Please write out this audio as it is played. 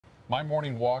My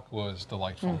morning walk was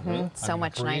delightful. So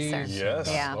much nicer. Yes,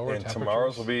 Yeah. and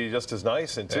tomorrow's will be just as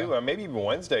nice, and maybe even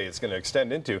Wednesday it's going to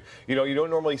extend into. You know, you don't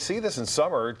normally see this in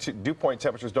summer. Dew point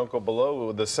temperatures don't go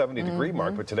below the 70-degree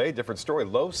mark, but today, different story.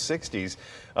 Low 60s.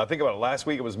 Think about it. Last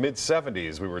week it was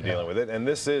mid-70s we were dealing with it, and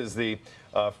this is the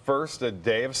first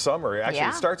day of summer. Actually,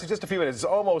 it starts in just a few minutes. It's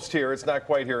almost here. It's not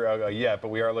quite here yet, but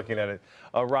we are looking at it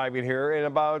arriving here in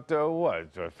about,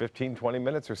 15, 20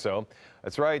 minutes or so.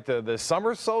 That's right. The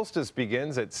summer solstice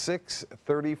begins at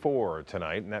 6:34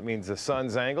 tonight, and that means the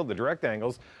sun's angle, the direct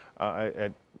angles,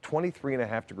 at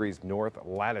 23.5 degrees north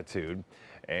latitude.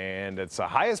 And it's the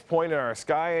highest point in our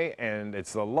sky, and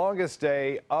it's the longest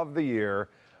day of the year.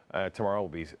 Tomorrow will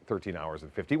be 13 hours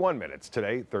and 51 minutes.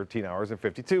 Today, 13 hours and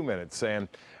 52 minutes, and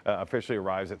officially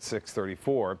arrives at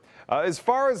 6:34. As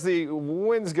far as the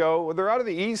winds go, they're out of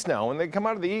the east now. When they come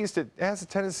out of the east, it has a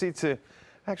tendency to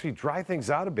actually dry things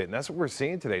out a bit, and that's what we're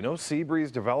seeing today. No sea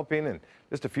breeze developing, and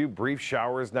just a few brief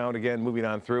showers now and again moving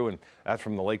on through, and that's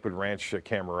from the Lakewood Ranch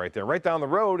camera right there. Right down the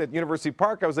road at University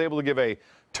Park, I was able to give a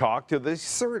talk to the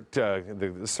CERT, the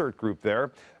CERT group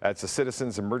there. That's the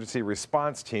Citizens Emergency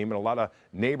Response Team, and a lot of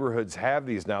neighborhoods have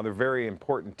these now. They're very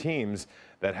important teams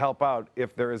that help out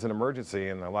if there is an emergency,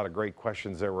 and a lot of great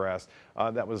questions that were asked.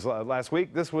 That was last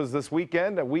week. This was this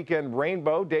weekend, a weekend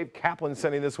rainbow. Dave Kaplan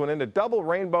sending this one in, a double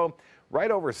rainbow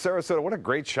right over Sarasota. What a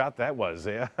great shot that was.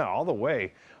 Yeah, all the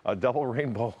way. A double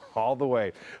rainbow all the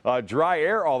way. Dry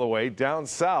air all the way down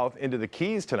south into the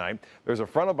Keys tonight. There's a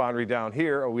frontal boundary down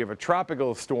here. We have a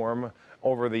tropical storm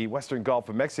over the western Gulf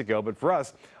of Mexico, but for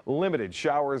us, limited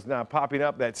showers now popping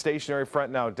up. That stationary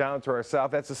front now down to our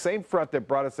south. That's the same front that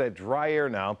brought us that dry air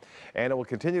now, and it will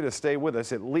continue to stay with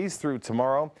us at least through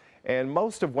tomorrow and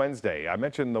most of Wednesday. I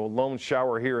mentioned the lone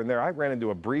shower here and there. I ran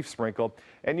into a brief sprinkle,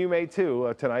 and you may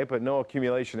too tonight, but no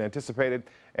accumulation anticipated,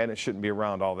 and it shouldn't be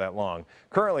around all that long.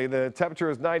 Currently, the temperature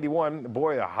is 91.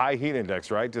 Boy, a high heat index,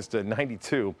 right? Just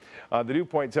 92. The dew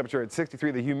point temperature at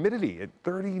 63. The humidity at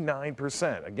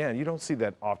 39%. Again, you don't see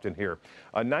that often here.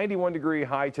 A 91-degree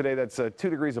high today. That's 2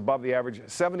 degrees above the average.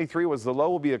 73 was the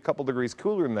low. Will be a couple degrees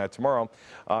cooler than that tomorrow.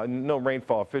 No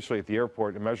rainfall officially at the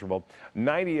airport, immeasurable.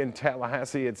 90 in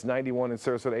Tallahassee. It's 91 in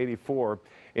Sarasota, 84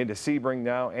 into Sebring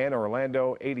now, and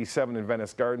Orlando, 87 in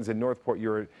Venice Gardens. In Northport,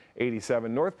 you're at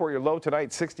 87. Northport, your low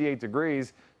tonight, 68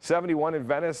 degrees. 71 in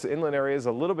Venice. Inland areas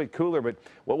a little bit cooler, but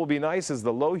what will be nice is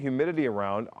the low humidity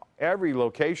around every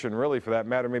location, really, for that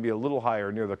matter, maybe a little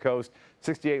higher near the coast.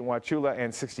 68 in Wauchula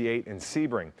and 68 in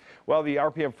Sebring. Well, the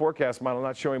RPM forecast model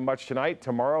not showing much tonight.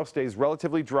 Tomorrow stays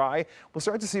relatively dry. We'll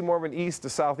start to see more of an east to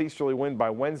southeasterly wind by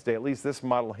Wednesday, at least this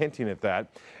model hinting at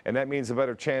that. And that means a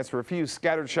better chance for a few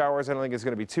scattered showers. I don't think it's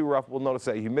going to be too rough. We'll notice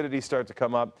that humidity start to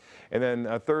come up. And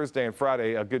then Thursday and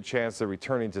Friday, a good chance of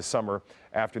returning to summer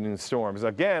afternoon storms.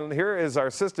 Again, here is our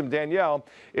system, Danielle.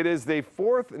 It is the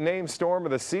fourth named storm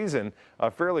of the season,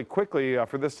 fairly quickly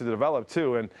for this to develop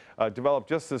too, and developed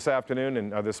just this afternoon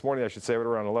and this morning, I should say, right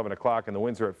around 11 o'clock, and the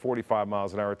winds are at 45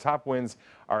 miles an hour. Top winds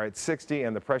are at 60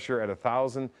 and the pressure at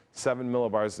 1,007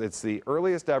 millibars. It's the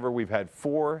earliest ever we've had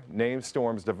 4 named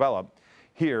storms develop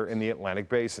here in the Atlantic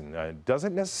Basin.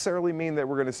 Doesn't necessarily mean that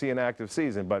we're going to see an active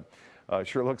season, but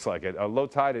sure looks like it. A low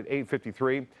tide at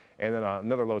 8:53, and then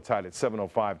another low tide at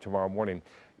 7:05 tomorrow morning.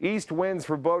 East winds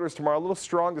for boaters tomorrow, a little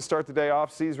strong to start the day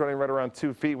off. Seas running right around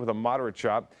 2 feet with a moderate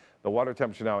chop. The water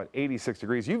temperature now at 86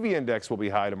 degrees. UV index will be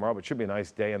high tomorrow, but should be a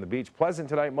nice day on the beach. Pleasant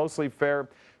tonight, mostly fair.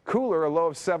 Cooler, a low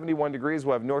of 71 degrees.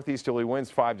 We'll have northeasterly winds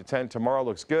 5 to 10. Tomorrow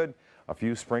looks good. A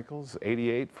few sprinkles,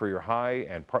 88 for your high,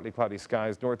 and partly cloudy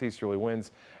skies. Northeasterly winds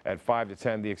at 5 to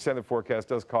 10. The extended forecast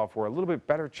does call for a little bit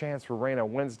better chance for rain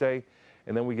on Wednesday,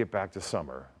 and then we get back to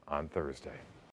summer on Thursday.